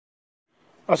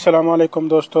अस्सलामुअलैकुम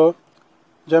दोस्तों,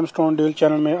 gemstone deal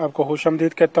channel में आपको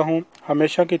खुशामदीद कहता हूँ।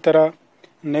 हमेशा की तरह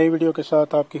नई वीडियो के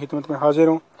साथ आपकी खिदमत में हाजिर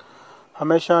हूँ।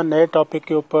 हमेशा नए टॉपिक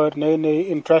के ऊपर नई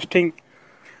इंटरेस्टिंग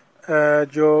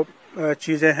जो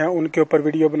चीज़ें हैं उनके ऊपर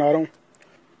वीडियो बना रहा हूँ,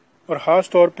 और ख़ास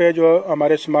तौर पे जो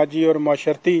हमारे समाजी और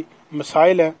माशरती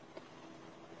मसाइल हैं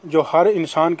जो हर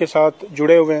इंसान के साथ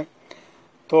जुड़े हुए हैं,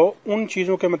 तो उन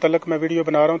चीज़ों के मतलब मैं वीडियो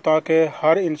बना रहा हूँ ताकि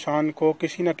हर इंसान को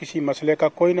किसी न किसी मसले का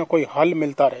कोई ना कोई हल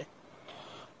मिलता रहे।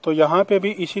 तो यहाँ पे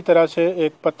भी इसी तरह से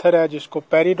एक पत्थर है जिसको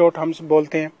पेरीडोट हम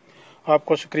बोलते हैं,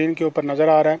 आपको स्क्रीन के ऊपर नज़र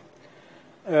आ रहा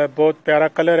है। बहुत प्यारा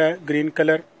कलर है, green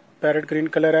colour, parrot green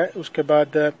colour है। उसके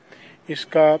बाद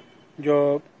इसका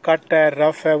जो कट है,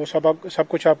 रफ है, वो सब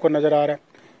कुछ आपको नज़र आ रहा है।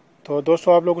 तो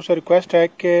दोस्तों, आप लोगों से रिक्वेस्ट है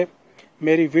कि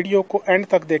मेरी वीडियो को एंड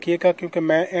तक देखिएगा, क्योंकि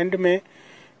मैं एंड में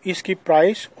इसकी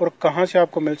प्राइस और कहाँ से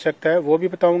आपको मिल सकता है वो भी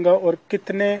बताऊंगा, और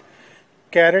कितने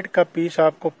कैरेट का पीस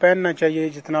आपको पहनना चाहिए।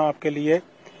 जितना आपके लिए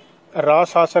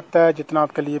रास आ सकता है, जितना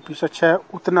आपके लिए पीस अच्छा है,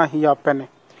 उतना ही आप पहने।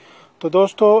 तो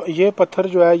दोस्तों, ये पत्थर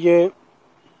जो है ये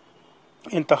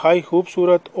इंतहाई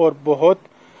खूबसूरत और बहुत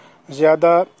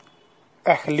ज़्यादा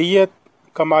अहलियत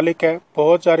का मालिक है।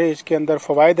 बहुत सारे इसके अंदर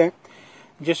फ़वाइद हैं,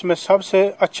 जिसमें सबसे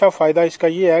अच्छा फ़ायदा इसका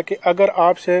ये है कि अगर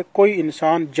आपसे कोई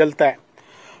इंसान जलता है,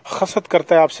 हसद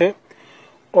करता है आपसे,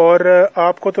 और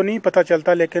आपको तो नहीं पता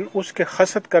चलता, लेकिन उसके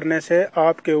हसद करने से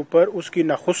आपके ऊपर उसकी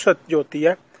नाखुसत जो होती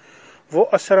है वो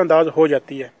असरअंदाज हो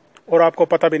जाती है और आपको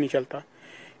पता भी नहीं चलता।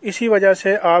 इसी वजह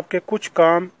से आपके कुछ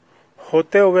काम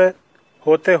होते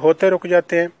होते रुक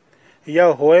जाते हैं, या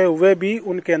होए हुए भी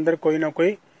उनके अंदर कोई ना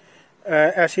कोई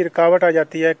ऐसी रुकावट आ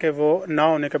जाती है कि वो ना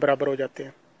होने के बराबर हो जाते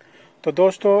हैं। तो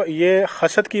दोस्तों, ये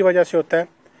हसद की वजह से होता है।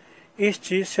 इस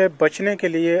चीज़ से बचने के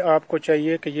लिए आपको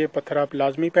चाहिए कि ये पत्थर आप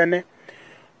लाजमी पहने,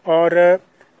 और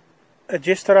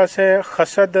जिस तरह से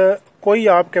हसद कोई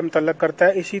आपके मुतल्लक करता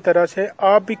है, इसी तरह से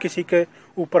आप भी किसी के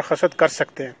ऊपर हसद कर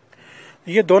सकते हैं।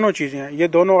 ये दोनों चीज़ें हैं, ये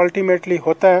दोनों अल्टीमेटली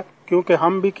होता है, क्योंकि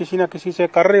हम भी किसी ना किसी से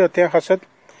कर रहे होते हैं हसद,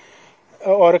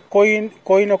 और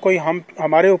कोई ना कोई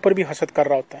हमारे ऊपर भी हसद कर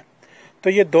रहा होता है। तो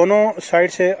ये दोनों साइड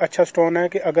से अच्छा स्टोन है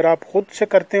कि अगर आप खुद से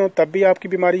करते हो तब भी आपकी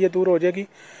बीमारी ये दूर हो जाएगी।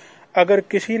 अगर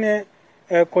किसी ने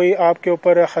कोई आपके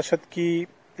ऊपर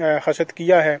हसद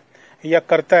किया है, या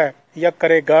करता है, या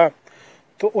करेगा,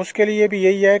 तो उसके लिए भी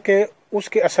यही है कि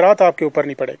उसके असरात आपके ऊपर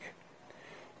नहीं पड़ेंगे।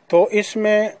 तो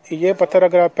इसमें ये पत्थर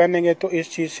अगर आप पहनेंगे तो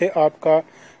इस चीज़ से आपका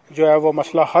जो है वो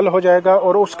मसला हल हो जाएगा।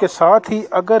 और उसके साथ ही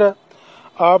अगर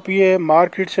आप ये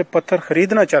मार्केट से पत्थर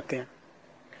ख़रीदना चाहते हैं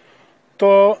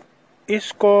तो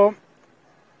इसको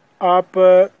आप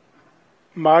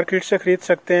मार्केट से ख़रीद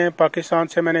सकते हैं। पाकिस्तान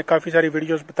से मैंने काफ़ी सारी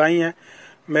वीडियोस बताई हैं,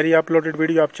 मेरी अपलोडेड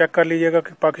वीडियो आप चेक कर लीजिएगा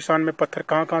कि पाकिस्तान में पत्थर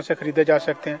कहाँ कहाँ से ख़रीदे जा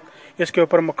सकते हैं। इसके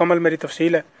ऊपर मुकम्मल मेरी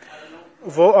तफसील है,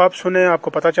 वो आप सुने,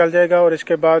 आपको पता चल जाएगा। और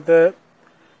इसके बाद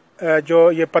जो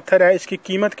ये पत्थर है, इसकी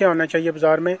कीमत क्या होना चाहिए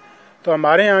बाज़ार में। तो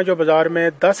हमारे यहाँ जो बाज़ार में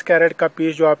 10 कैरेट का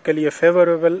पीस जो आपके लिए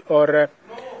फेवरेबल और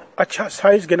अच्छा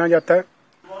साइज़ गिना जाता है,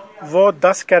 वो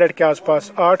 10 कैरेट के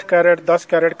आसपास, 8 कैरेट 10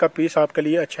 कैरेट का पीस आपके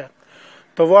लिए अच्छा है।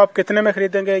 तो वो आप कितने में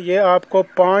ख़रीदेंगे? ये आपको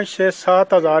 5 से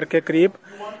 7 हज़ार के करीब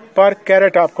पर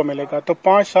कैरेट आपको मिलेगा। तो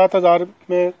 5-7 हज़ार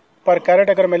में पर कैरेट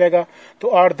अगर मिलेगा तो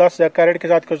 8-10 कैरेट के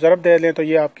साथ को ज़रब दे लें तो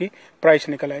ये आपकी प्राइस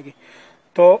निकल आएगी।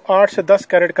 तो 8 से 10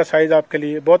 कैरेट का साइज़ आपके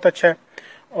लिए बहुत अच्छा है,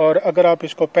 और अगर आप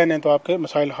इसको पहनें तो आपके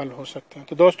मसाइल हल हो सकते हैं।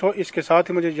 तो दोस्तों, इसके साथ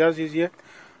ही मुझे इजाज़त दीजिए।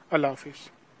 अल्लाह हाफिज़।